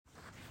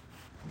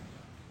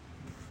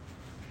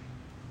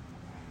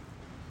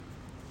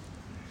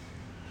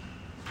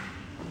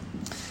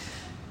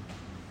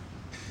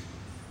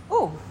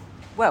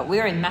Well,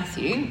 we're in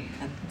Matthew.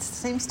 It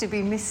seems to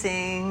be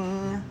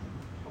missing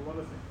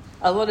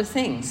a lot of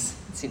things.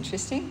 It's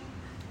interesting.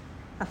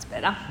 That's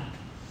better.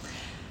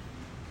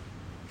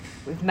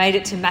 We've made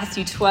it to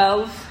Matthew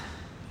 12,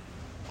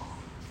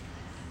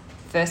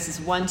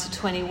 verses 1 to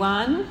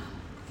 21.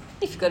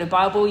 If you've got a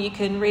Bible, you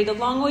can read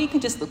along, or you can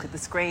just look at the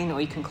screen,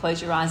 or you can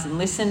close your eyes and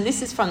listen.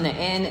 This is from the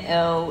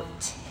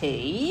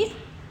NLT.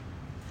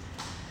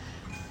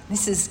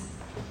 This is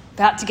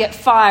about to get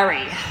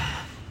fiery.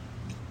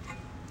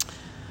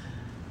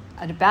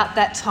 At about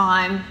that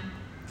time,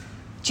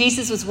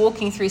 Jesus was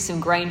walking through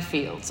some grain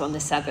fields on the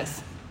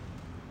Sabbath.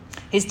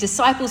 His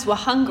disciples were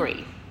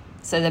hungry,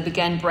 so they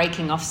began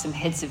breaking off some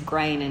heads of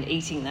grain and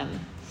eating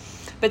them.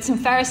 But some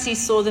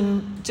Pharisees saw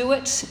them do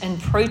it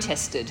and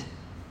protested.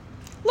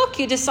 "Look,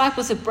 your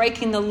disciples are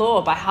breaking the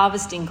law by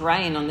harvesting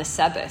grain on the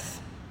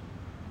Sabbath."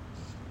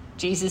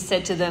 Jesus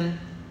said to them,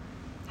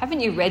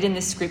 "Haven't you read in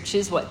the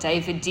scriptures what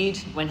David did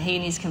when he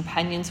and his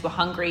companions were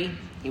hungry?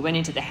 He went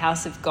into the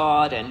house of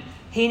God, and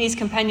he and his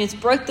companions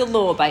broke the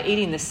law by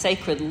eating the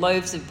sacred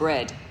loaves of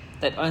bread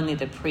that only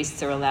the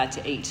priests are allowed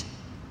to eat.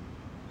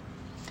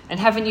 And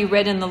haven't you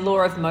read in the law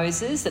of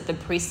Moses that the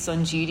priests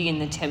on duty in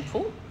the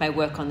temple may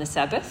work on the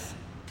Sabbath?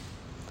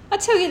 I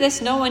tell you,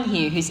 there's no one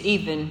here who's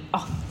even..."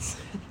 Oh,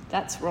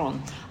 that's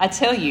wrong. "I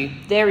tell you,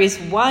 there is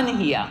one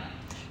here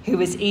who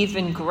is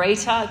even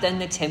greater than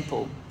the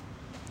temple.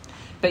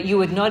 But you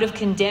would not have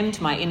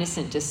condemned my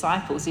innocent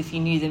disciples if you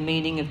knew the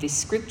meaning of this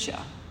scripture.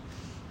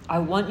 I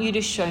want you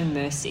to show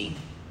mercy,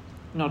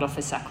 not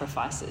offer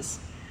sacrifices.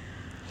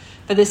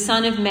 For the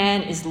Son of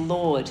Man is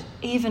Lord,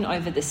 even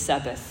over the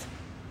Sabbath."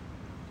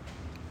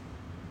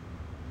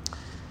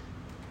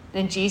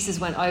 Then Jesus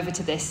went over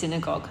to their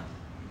synagogue,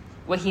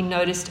 where he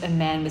noticed a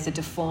man with a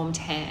deformed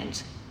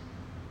hand.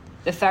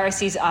 The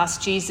Pharisees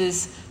asked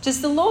Jesus,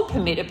 "Does the law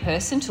permit a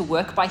person to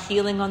work by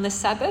healing on the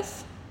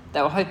Sabbath?"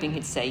 They were hoping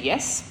he'd say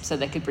yes, so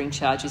they could bring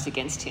charges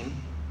against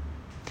him.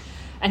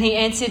 And he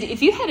answered,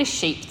 "If you had a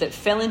sheep that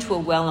fell into a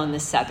well on the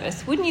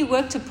Sabbath, wouldn't you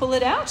work to pull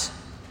it out?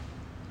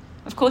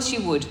 Of course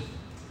you would.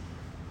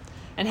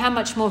 And how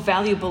much more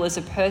valuable is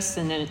a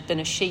person than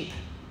a sheep?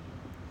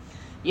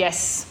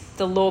 Yes,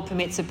 the law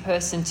permits a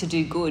person to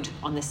do good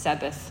on the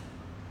Sabbath."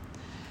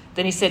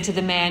 Then he said to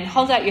the man,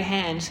 "Hold out your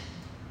hand."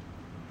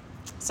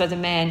 So the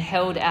man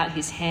held out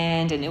his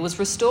hand, and it was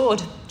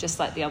restored, just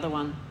like the other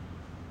one.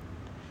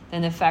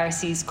 Then the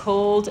Pharisees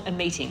called a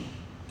meeting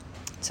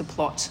to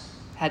plot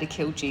how to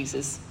kill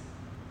Jesus.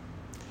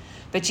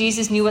 But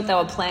Jesus knew what they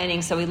were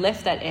planning, so he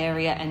left that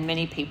area and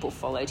many people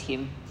followed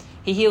him.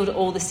 He healed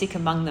all the sick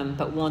among them,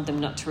 but warned them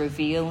not to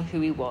reveal who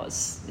he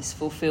was. This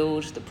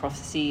fulfilled the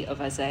prophecy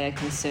of Isaiah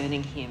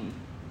concerning him.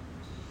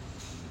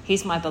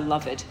 "He's my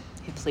beloved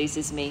who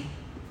pleases me.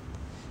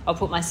 I'll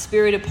put my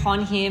spirit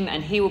upon him,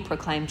 and he will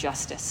proclaim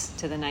justice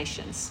to the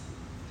nations.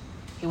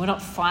 He will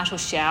not fight or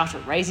shout or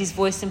raise his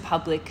voice in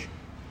public.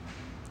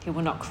 He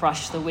will not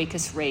crush the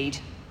weakest reed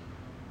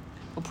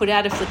or put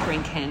out a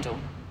flickering candle.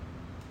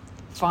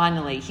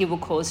 Finally, he will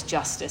cause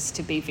justice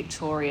to be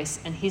victorious,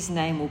 and his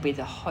name will be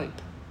the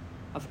hope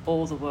of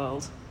all the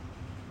world."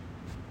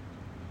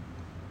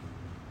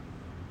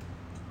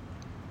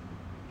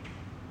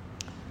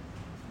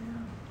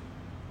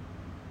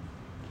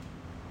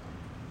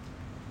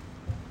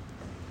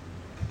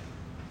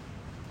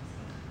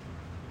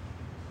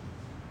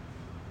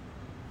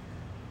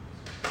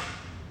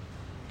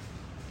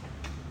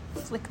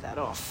 Flick that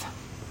off.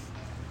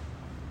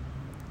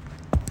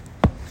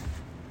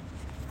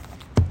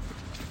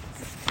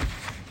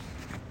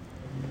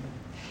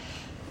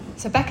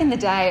 So back in the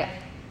day,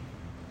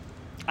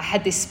 I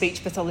had this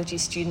speech pathology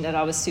student that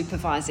I was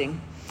supervising,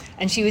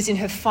 and she was in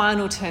her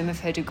final term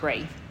of her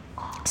degree.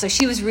 So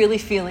she was really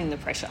feeling the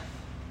pressure.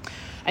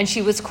 And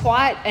she was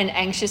quite an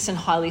anxious and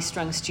highly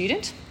strung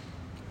student.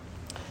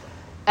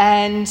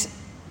 And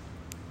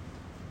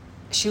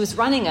she was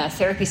running a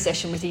therapy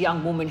session with a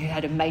young woman who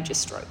had a major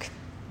stroke.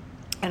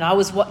 And I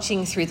was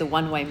watching through the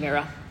one-way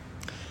mirror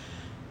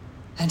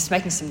and just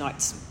making some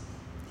notes.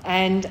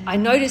 And I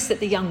noticed that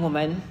the young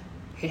woman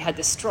who had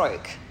the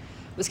stroke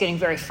was getting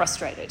very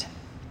frustrated.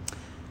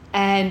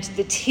 And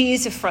the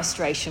tears of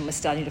frustration were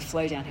starting to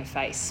flow down her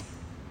face.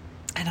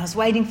 And I was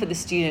waiting for the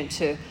student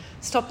to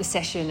stop the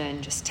session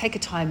and just take a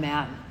time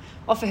out,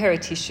 offer her a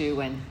tissue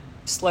and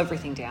slow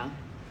everything down.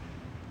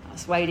 I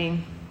was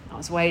waiting,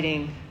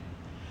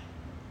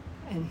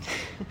 and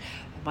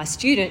my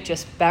student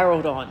just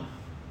barreled on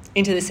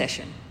into the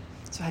session.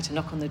 So I had to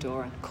knock on the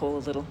door and call a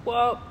little,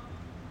 "Whoa."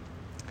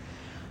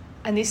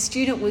 And this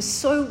student was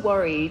so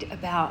worried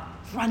about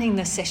running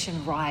the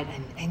session right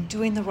and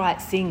doing the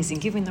right things and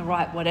giving the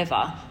right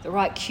whatever, the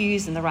right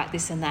cues and the right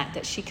this and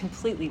that she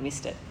completely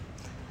missed it.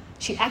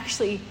 She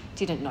actually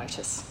didn't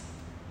notice.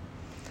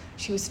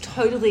 She was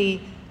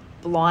totally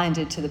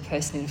blinded to the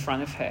person in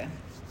front of her.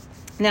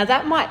 Now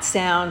that might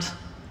sound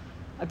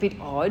a bit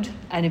odd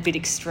and a bit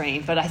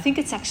extreme, but I think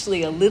it's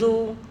actually a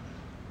little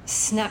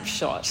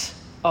snapshot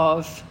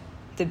of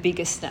the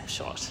bigger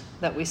snapshot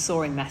that we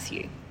saw in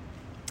Matthew.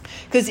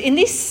 Because in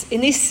this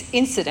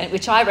incident,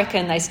 which I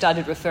reckon they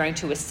started referring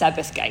to as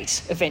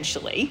Sabbathgate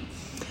eventually,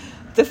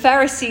 the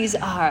Pharisees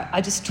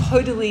are just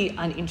totally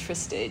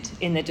uninterested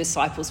in their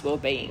disciples'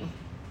 well-being.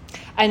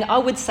 And I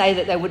would say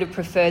that they would have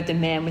preferred the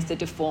man with the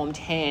deformed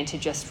hand to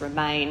just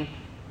remain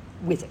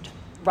with it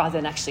rather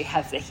than actually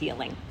have the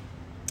healing.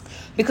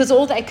 Because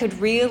all they could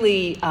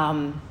really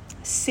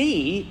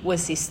see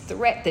was this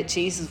threat that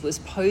Jesus was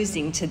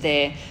posing to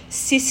their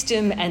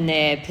system and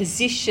their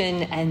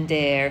position and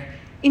their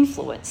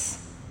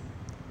influence.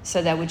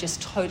 So they were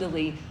just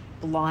totally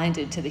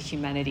blinded to the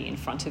humanity in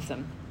front of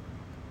them.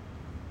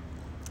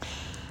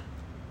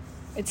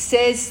 It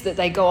says that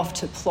they go off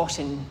to plot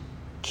and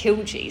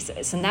kill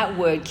Jesus, and that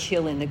word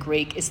kill in the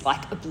Greek is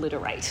like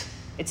obliterate.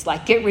 It's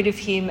like get rid of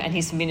him and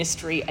his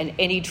ministry and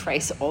any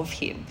trace of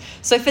him.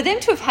 So for them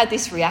to have had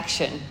this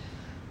reaction,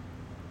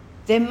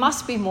 there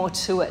must be more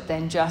to it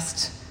than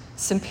just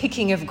some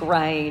picking of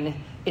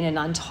grain in an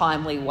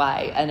untimely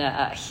way and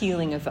a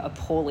healing of a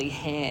poorly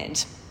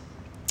hand.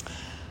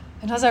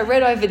 And as I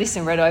read over this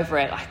and read over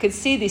it, I could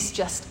see this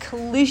just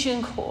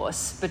collision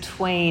course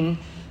between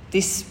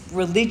this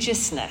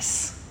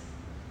religiousness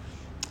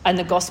and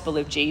the gospel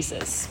of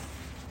Jesus.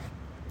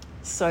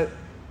 So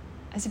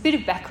as a bit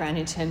of background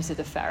in terms of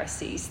the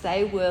Pharisees,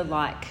 they were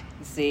like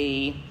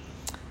the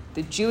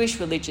Jewish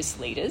religious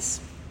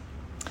leaders.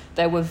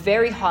 They were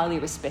very highly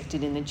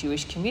respected in the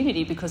Jewish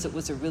community because it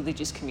was a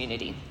religious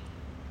community.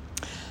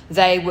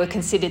 They were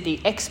considered the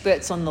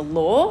experts on the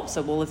law,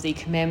 so all of the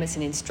commandments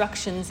and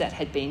instructions that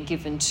had been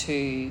given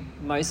to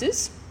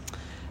Moses.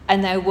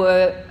 And they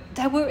were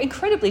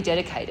incredibly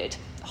dedicated,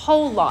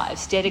 whole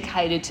lives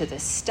dedicated to the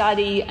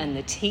study and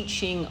the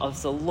teaching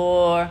of the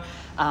law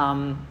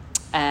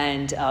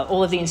and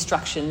all of the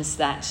instructions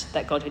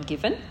that God had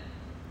given.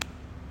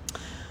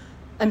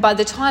 And by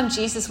the time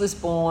Jesus was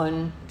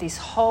born, this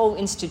whole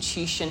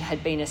institution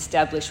had been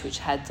established, which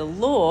had the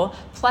law,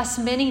 plus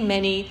many,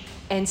 many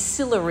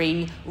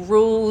ancillary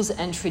rules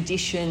and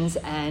traditions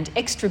and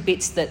extra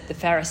bits that the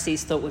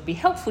Pharisees thought would be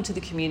helpful to the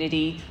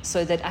community,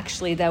 so that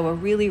actually they were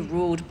really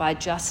ruled by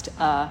just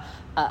a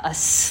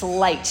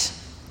slate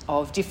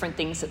of different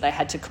things that they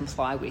had to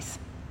comply with.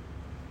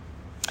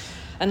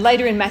 And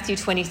later in Matthew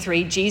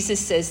 23, Jesus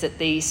says that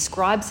the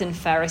scribes and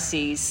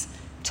Pharisees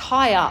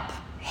tie up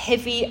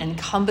heavy and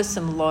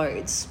cumbersome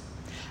loads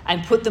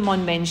and put them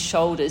on men's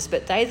shoulders,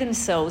 but they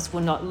themselves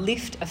will not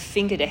lift a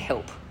finger to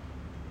help.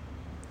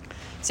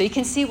 So you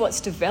can see what's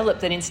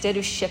developed, that instead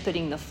of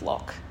shepherding the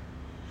flock,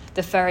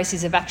 the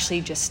Pharisees have actually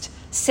just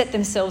set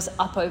themselves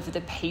up over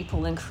the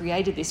people and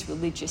created this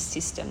religious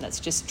system that's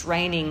just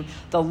draining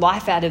the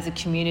life out of the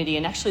community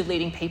and actually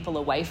leading people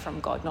away from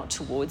God, not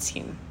towards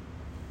him.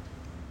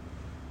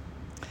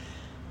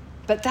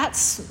 But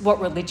that's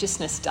what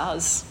religiousness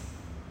does.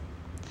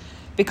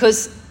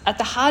 Because at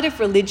the heart of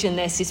religion,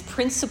 there's this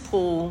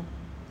principle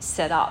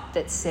set up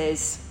that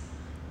says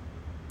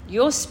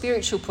your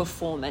spiritual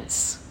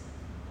performance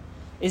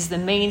is the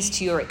means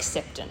to your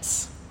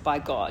acceptance by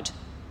God.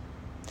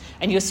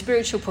 And your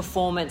spiritual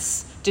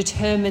performance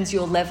determines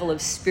your level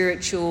of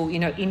spiritual,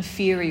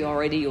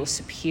 inferiority or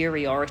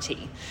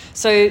superiority.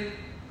 So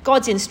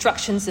God's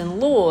instructions and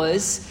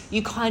laws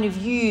you kind of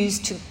use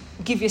to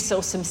give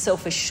yourself some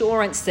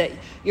self-assurance that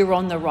you're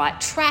on the right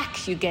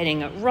track, you're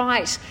getting it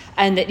right,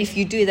 and that if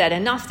you do that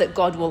enough, that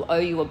God will owe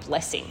you a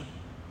blessing.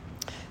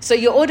 So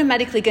you're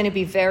automatically going to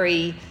be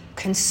very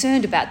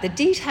concerned about the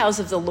details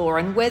of the law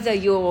and whether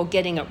you're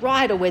getting it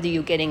right or whether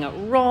you're getting it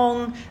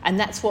wrong, and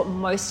that's what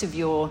most of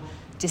your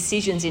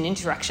decisions and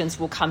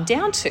interactions will come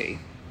down to.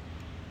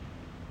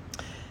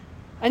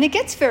 And it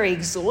gets very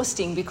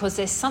exhausting because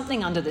there's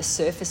something under the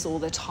surface all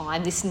the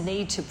time, this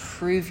need to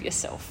prove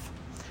yourself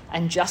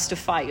and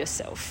justify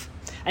yourself,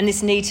 and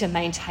this need to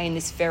maintain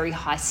this very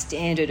high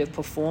standard of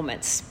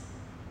performance.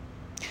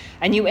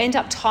 And you end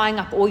up tying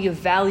up all your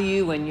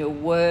value and your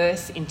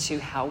worth into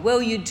how well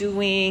you're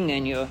doing,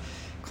 and you're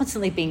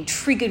constantly being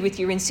triggered with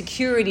your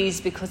insecurities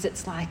because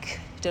it's like,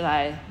 did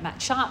I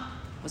match up?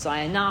 Was I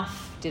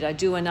enough? Did I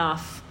do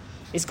enough?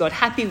 Is God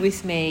happy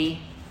with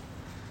me?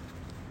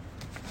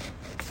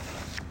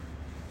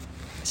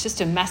 It's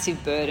just a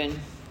massive burden.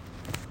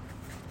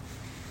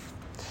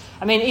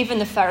 I mean, even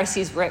the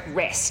Pharisees'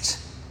 rest,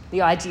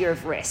 the idea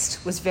of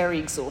rest, was very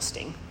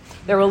exhausting.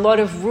 There are a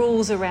lot of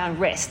rules around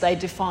rest. They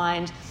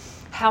defined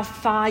how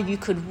far you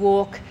could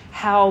walk,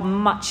 how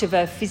much of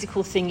a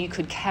physical thing you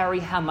could carry,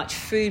 how much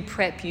food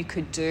prep you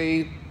could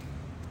do.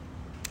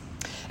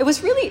 It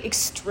was really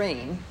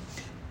extreme,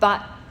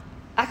 but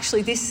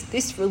actually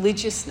this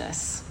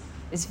religiousness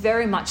is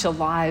very much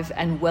alive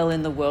and well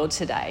in the world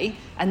today,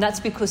 and that's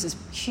because as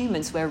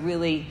humans we're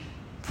really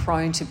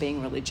prone to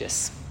being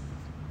religious.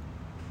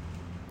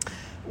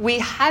 We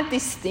have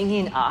this thing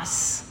in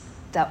us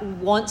that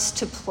wants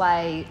to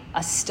play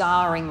a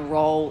starring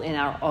role in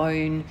our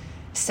own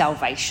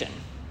salvation.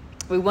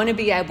 We want to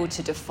be able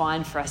to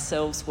define for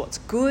ourselves what's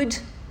good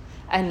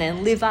and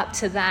then live up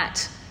to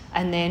that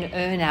and then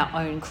earn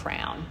our own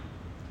crown.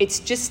 It's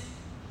just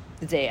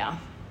there.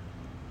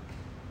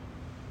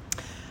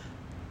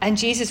 And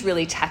Jesus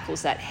really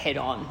tackles that head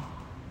on.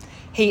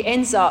 He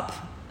ends up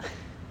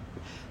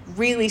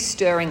really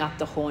stirring up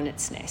the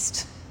hornet's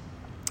nest.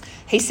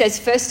 He says,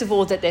 first of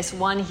all, that there's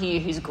one here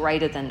who's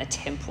greater than the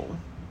temple.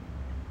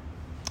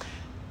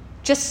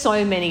 Just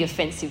so many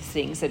offensive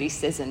things that he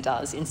says and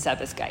does in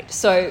Sabbath Gate.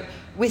 So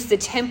with the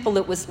temple,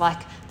 it was like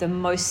the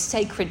most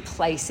sacred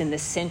place in the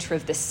centre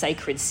of the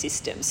sacred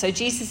system. So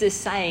Jesus is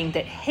saying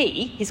that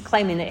he's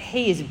claiming that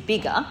he is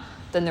bigger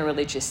than the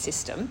religious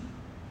system.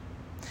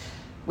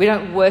 We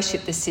don't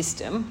worship the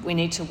system, we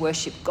need to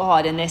worship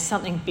God, and there's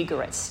something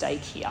bigger at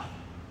stake here.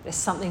 There's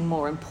something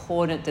more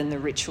important than the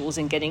rituals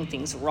and getting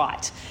things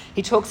right.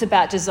 He talks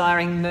about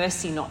desiring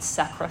mercy, not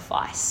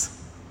sacrifice.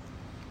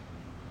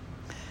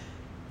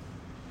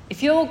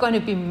 If you're going to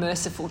be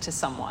merciful to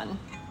someone,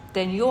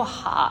 then your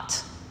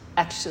heart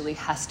actually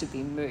has to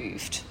be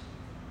moved.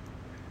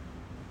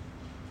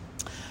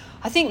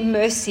 I think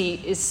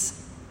mercy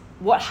is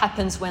what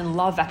happens when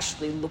love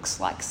actually looks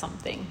like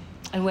something,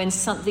 and when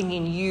something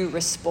in you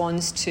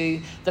responds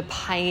to the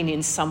pain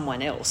in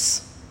someone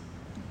else.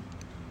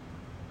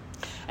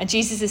 And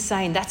Jesus is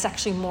saying that's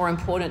actually more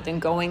important than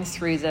going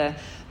through the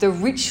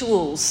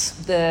rituals,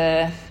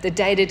 the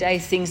day-to-day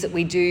things that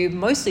we do,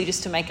 mostly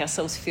just to make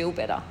ourselves feel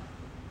better.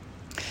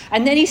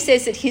 And then he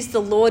says that he's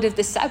the Lord of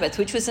the Sabbath,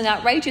 which was an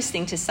outrageous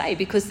thing to say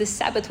because the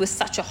Sabbath was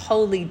such a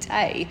holy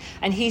day,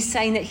 and he's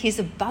saying that he's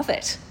above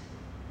it,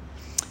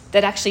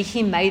 that actually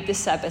he made the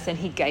Sabbath and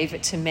he gave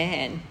it to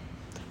man.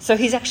 So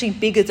he's actually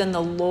bigger than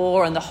the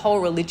law and the whole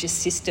religious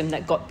system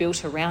that got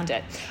built around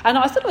it. And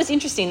I thought it was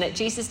interesting that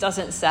Jesus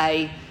doesn't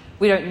say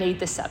we don't need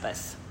the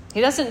Sabbath.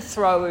 He doesn't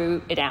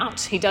throw it out.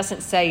 He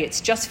doesn't say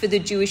it's just for the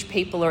Jewish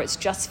people or it's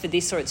just for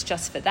this or it's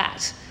just for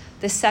that.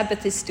 The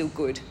Sabbath is still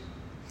good.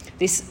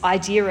 This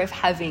idea of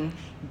having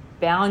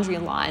boundary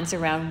lines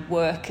around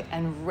work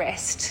and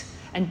rest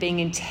and being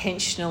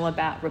intentional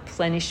about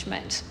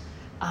replenishment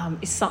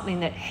is something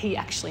that he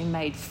actually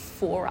made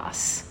for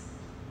us.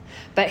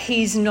 But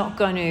he's not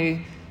going to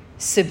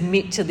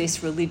submit to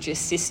this religious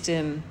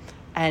system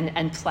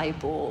and play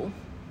ball.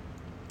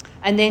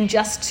 And then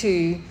just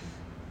to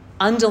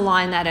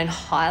underline that and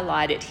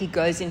highlight it, he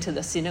goes into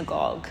the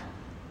synagogue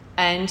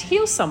and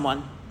heals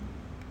someone.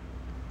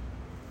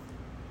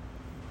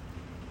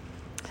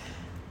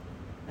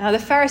 Now, the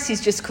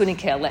Pharisees just couldn't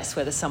care less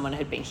whether someone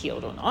had been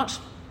healed or not.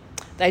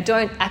 They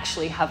don't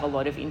actually have a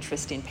lot of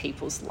interest in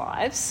people's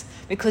lives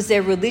because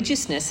their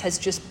religiousness has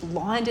just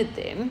blinded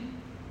them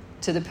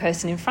to the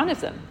person in front of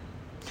them.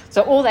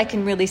 So all they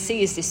can really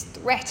see is this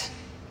threat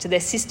to their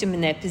system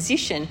and their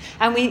position.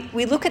 And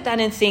we look at that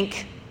and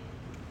think,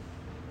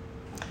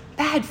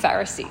 bad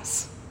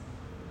Pharisees.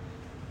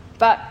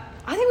 But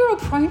I think we're all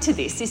prone to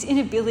this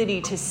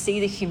inability to see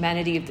the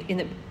humanity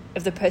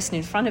of the person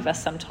in front of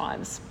us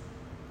sometimes.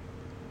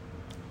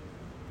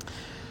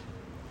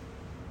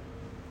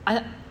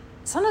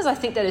 Sometimes I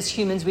think that as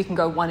humans we can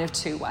go one of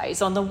two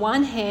ways. On the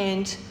one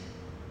hand,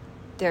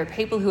 there are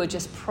people who are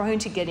just prone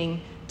to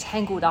getting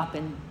tangled up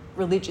in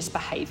religious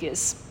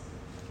behaviours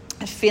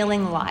and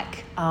feeling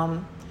like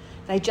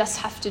they just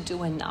have to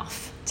do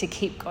enough to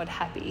keep God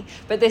happy.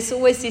 But there's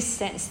always this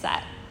sense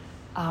that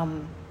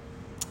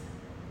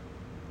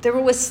they're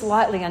always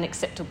slightly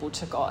unacceptable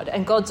to God,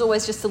 and God's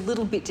always just a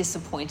little bit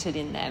disappointed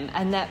in them,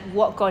 and that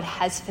what God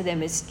has for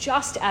them is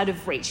just out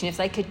of reach, and if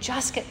they could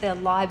just get their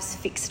lives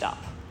fixed up,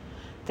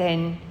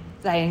 then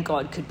they and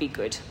God could be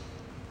good.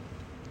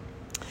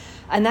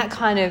 And that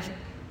kind of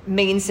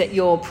means that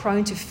you're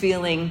prone to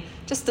feeling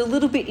just a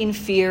little bit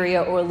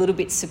inferior or a little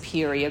bit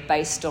superior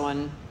based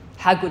on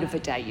how good of a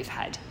day you've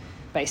had,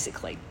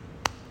 basically.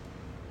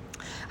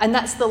 And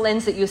that's the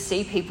lens that you'll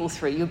see people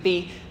through. You'll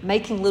be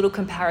making little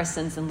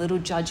comparisons and little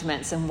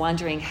judgments and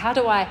wondering, how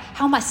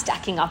am I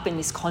stacking up in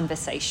this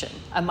conversation?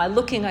 Am I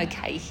looking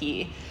okay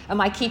here? Am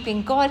I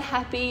keeping God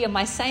happy? Am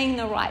I saying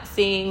the right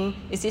thing?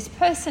 Is this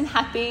person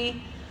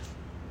happy?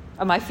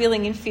 Am I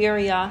feeling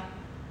inferior?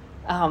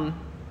 And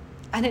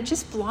it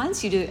just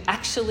blinds you to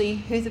actually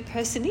who the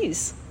person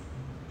is.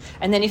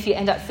 And then if you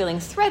end up feeling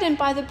threatened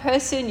by the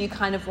person, you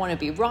kind of want to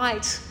be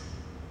right.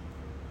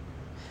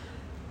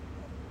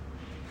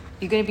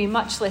 You're going to be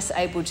much less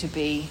able to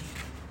be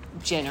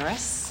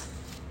generous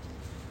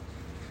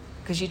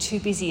because you're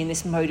too busy in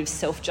this mode of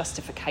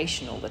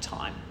self-justification all the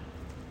time.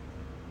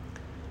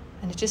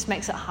 And it just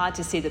makes it hard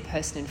to see the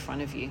person in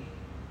front of you.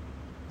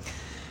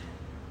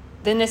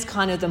 Then there's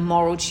kind of the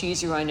moral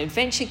choose your own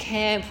adventure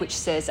camp, which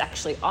says,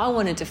 actually, I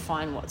want to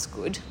define what's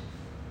good.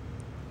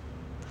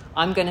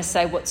 I'm going to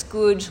say what's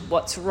good,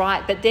 what's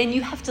right, but then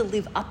you have to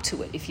live up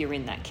to it if you're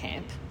in that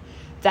camp.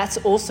 That's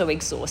also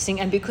exhausting.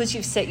 And because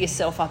you've set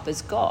yourself up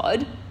as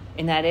God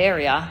in that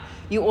area,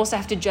 you also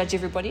have to judge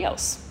everybody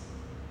else.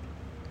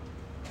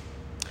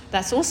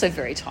 That's also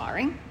very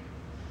tiring.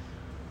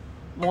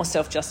 More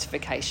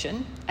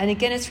self-justification. And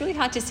again, it's really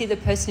hard to see the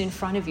person in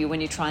front of you when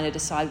you're trying to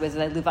decide whether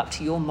they live up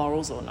to your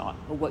morals or not,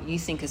 or what you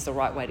think is the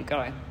right way to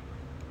go.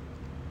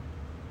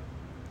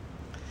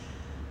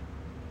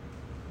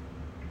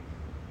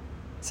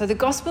 So the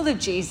gospel of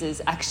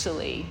Jesus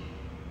actually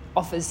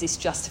offers this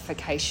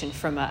justification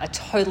from a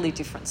totally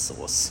different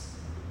source.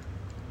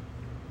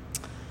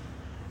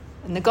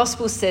 And the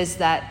gospel says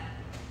that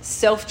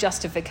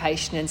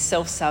self-justification and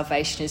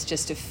self-salvation is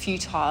just a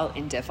futile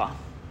endeavour.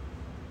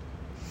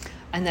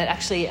 And that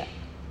actually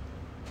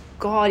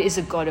God is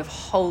a God of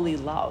holy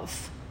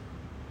love.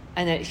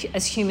 And that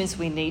as humans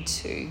we need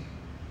to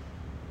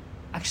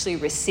actually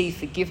receive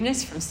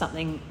forgiveness from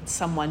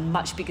someone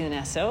much bigger than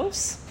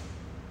ourselves,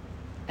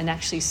 and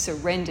actually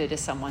surrender to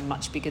someone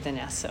much bigger than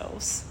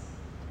ourselves.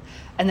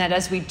 And that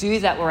as we do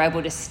that, we're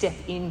able to step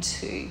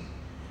into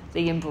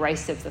the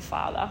embrace of the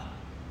Father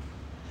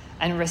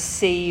and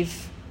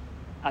receive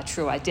our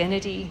true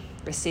identity,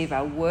 receive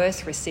our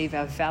worth, receive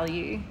our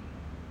value.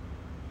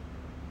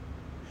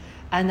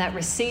 And that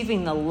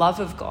receiving the love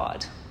of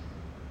God,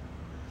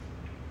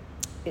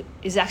 it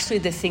is actually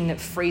the thing that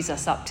frees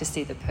us up to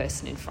see the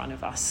person in front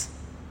of us.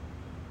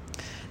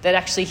 That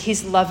actually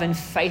his love and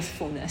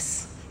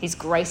faithfulness, his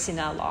grace in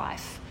our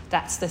life,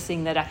 that's the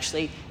thing that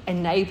actually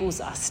enables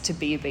us to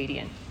be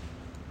obedient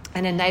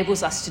and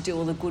enables us to do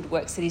all the good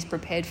works that he's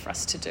prepared for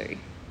us to do.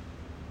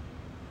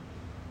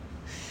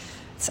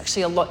 It's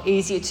actually a lot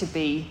easier to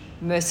be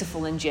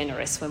merciful and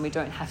generous when we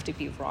don't have to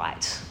be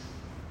right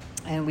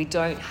and we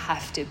don't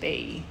have to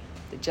be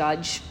the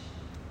judge.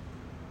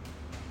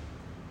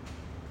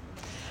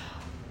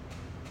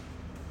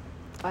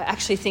 I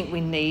actually think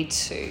we need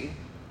to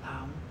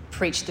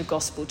preach the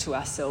gospel to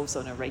ourselves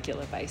on a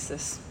regular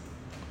basis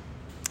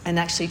and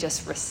actually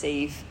just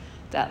receive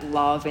that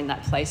love in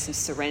that place of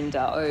surrender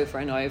over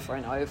and over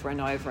and over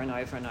and over and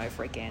over and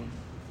over again.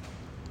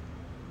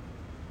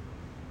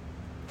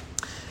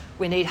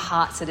 We need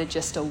hearts that are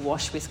just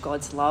awash with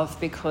God's love,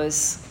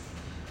 because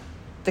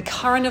the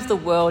current of the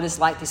world is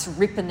like this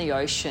rip in the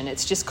ocean.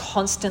 It's just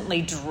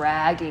constantly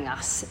dragging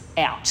us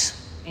out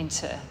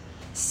into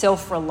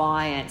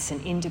self-reliance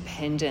and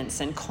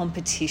independence and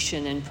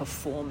competition and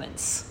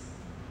performance.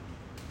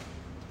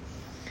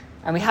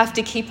 And we have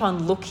to keep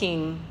on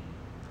looking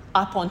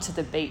up onto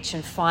the beach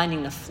and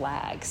finding the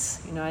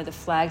flags, the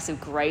flags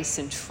of grace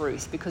and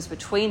truth, because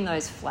between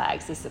those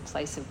flags is the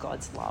place of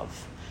God's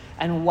love.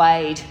 And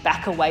wade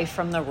back away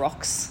from the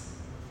rocks,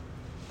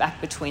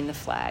 back between the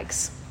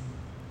flags.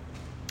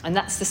 And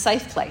that's the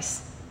safe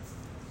place.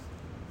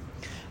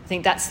 I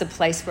think that's the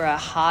place where our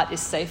heart is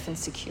safe and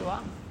secure.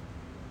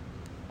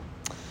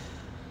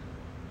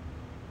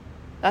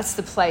 That's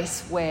the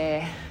place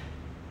where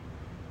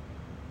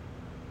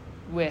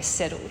we're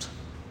settled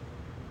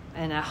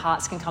and our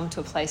hearts can come to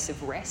a place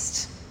of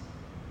rest.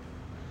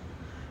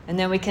 And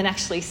then we can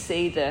actually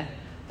see the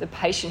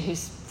patient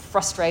who's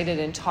frustrated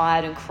and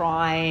tired and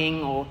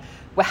crying, or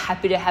we're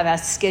happy to have our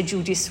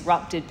schedule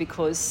disrupted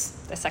because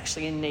that's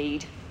actually a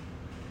need.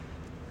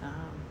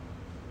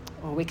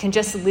 Or we can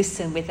just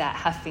listen without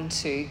having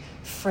to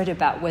fret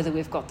about whether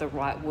we've got the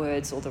right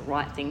words or the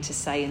right thing to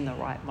say in the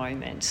right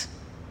moment.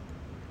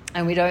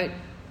 And we don't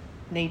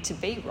need to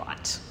be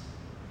right.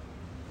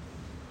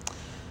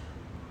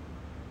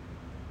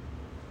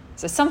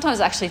 So sometimes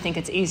I actually think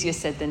it's easier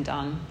said than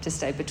done to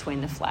stay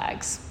between the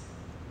flags.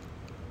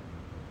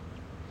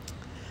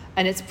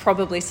 And it's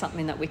probably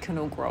something that we can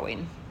all grow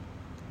in.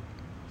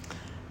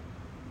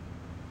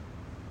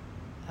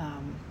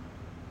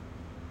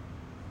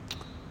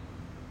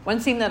 One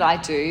thing that I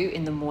do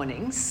in the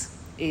mornings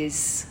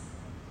is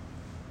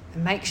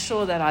make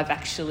sure that I've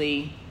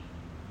actually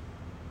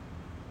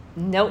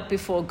knelt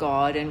before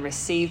God and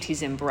received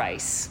his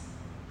embrace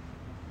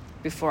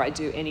before I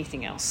do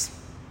anything else,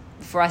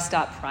 before I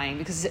start praying.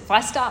 Because if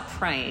I start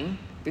praying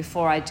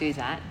before I do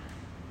that,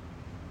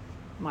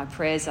 my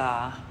prayers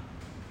are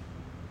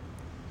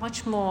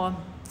much more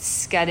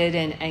scattered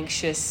and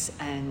anxious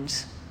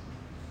and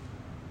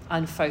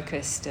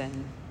unfocused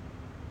and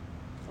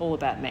all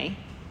about me.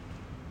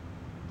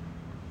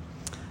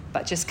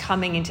 But just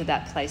coming into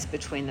that place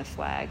between the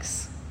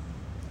flags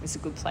is a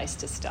good place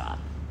to start.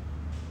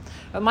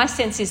 But my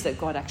sense is that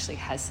God actually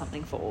has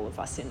something for all of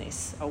us in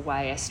this, a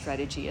way, a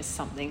strategy, as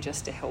something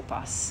just to help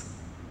us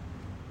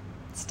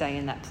stay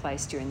in that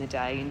place during the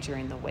day and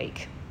during the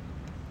week.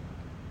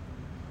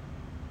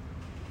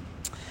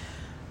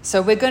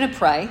 So we're going to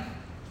pray,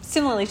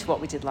 similarly to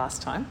what we did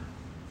last time.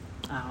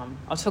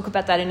 I'll talk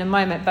about that in a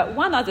moment. But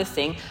one other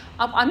thing,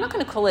 I'm not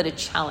going to call it a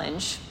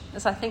challenge,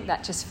 because I think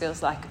that just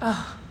feels like,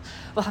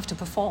 we'll have to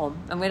perform,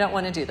 and we don't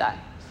want to do that.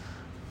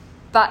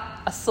 But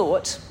a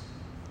thought,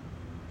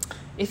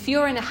 if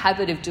you're in a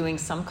habit of doing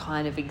some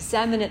kind of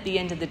examine at the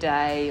end of the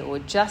day or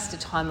just a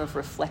time of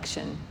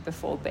reflection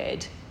before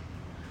bed,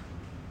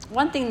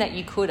 one thing that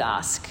you could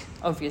ask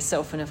of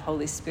yourself and of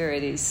Holy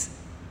Spirit is,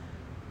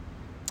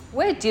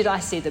 where did I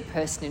see the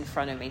person in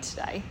front of me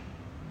today?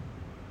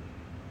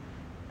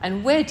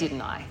 And where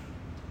didn't I?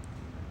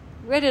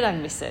 Where did I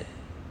miss it?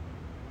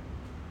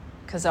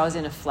 Because I was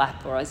in a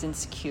flap, or I was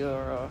insecure,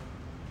 or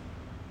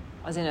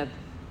I was in a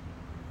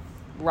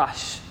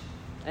rush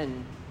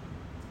and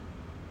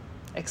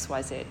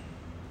XYZ.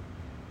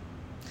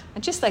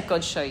 And just let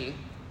God show you.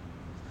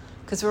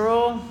 Because we're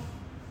all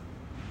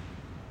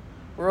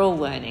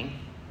learning.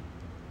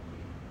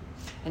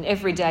 And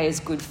every day is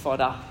good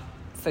fodder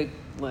for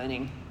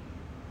learning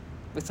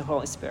with the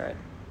Holy Spirit.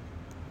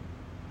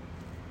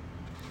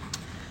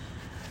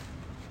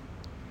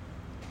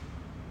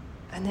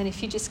 And then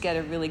if you just get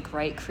a really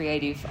great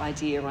creative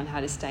idea on how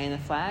to stay in the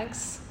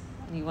flags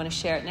and you want to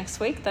share it next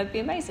week, that'd be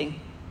amazing.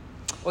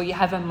 Or you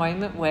have a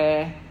moment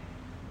where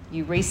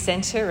you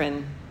recenter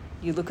and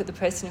you look at the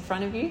person in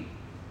front of you,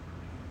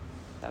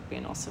 that'd be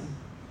an awesome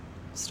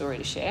story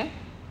to share.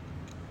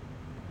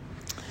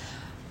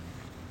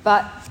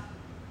 But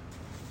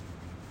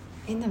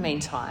in the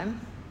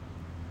meantime,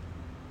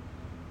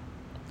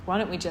 why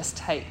don't we just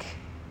take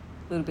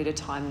a little bit of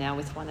time now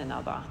with one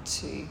another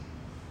to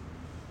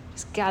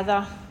just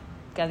gather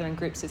in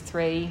groups of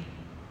 3.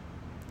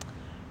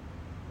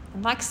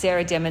 And like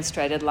Sarah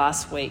demonstrated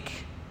last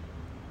week,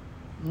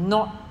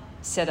 not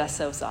set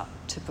ourselves up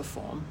to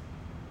perform,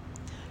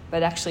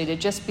 but actually to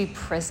just be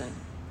present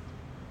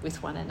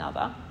with one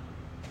another.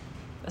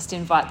 Just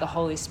invite the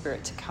Holy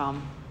Spirit to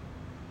come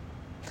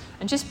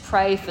and just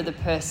pray for the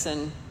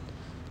person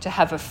to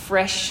have a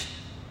fresh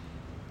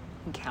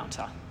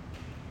encounter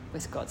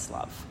with God's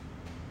love,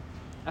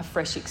 a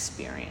fresh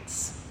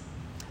experience,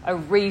 a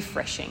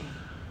refreshing,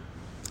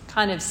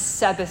 kind of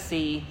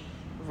Sabbathy,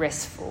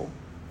 restful,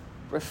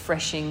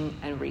 refreshing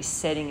and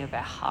resetting of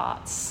our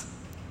hearts.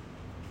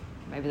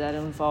 Maybe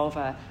that'll involve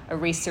a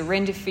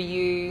resurrender for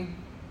you.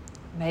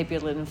 Maybe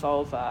it'll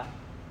involve a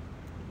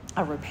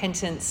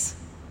repentance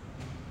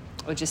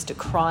or just a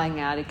crying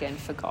out again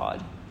for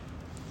God.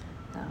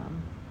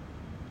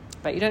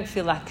 But you don't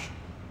feel like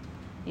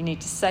you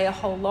need to say a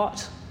whole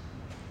lot.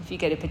 If you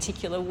get a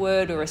particular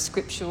word or a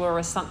scripture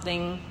or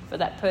something for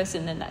that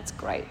person, then that's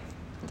great.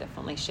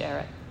 Definitely share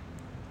it.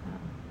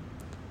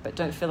 But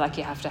don't feel like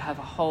you have to have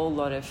a whole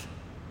lot of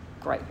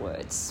great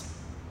words.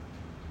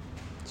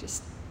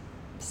 Just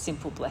a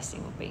simple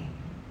blessing will be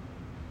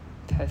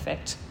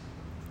perfect.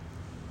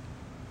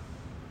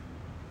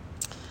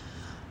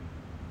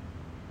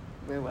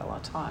 We're well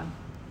on time.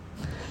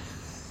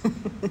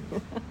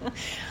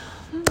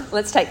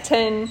 Let's take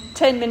 10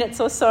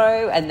 minutes or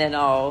so, and then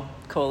I'll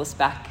call us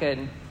back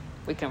and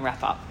we can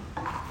wrap up.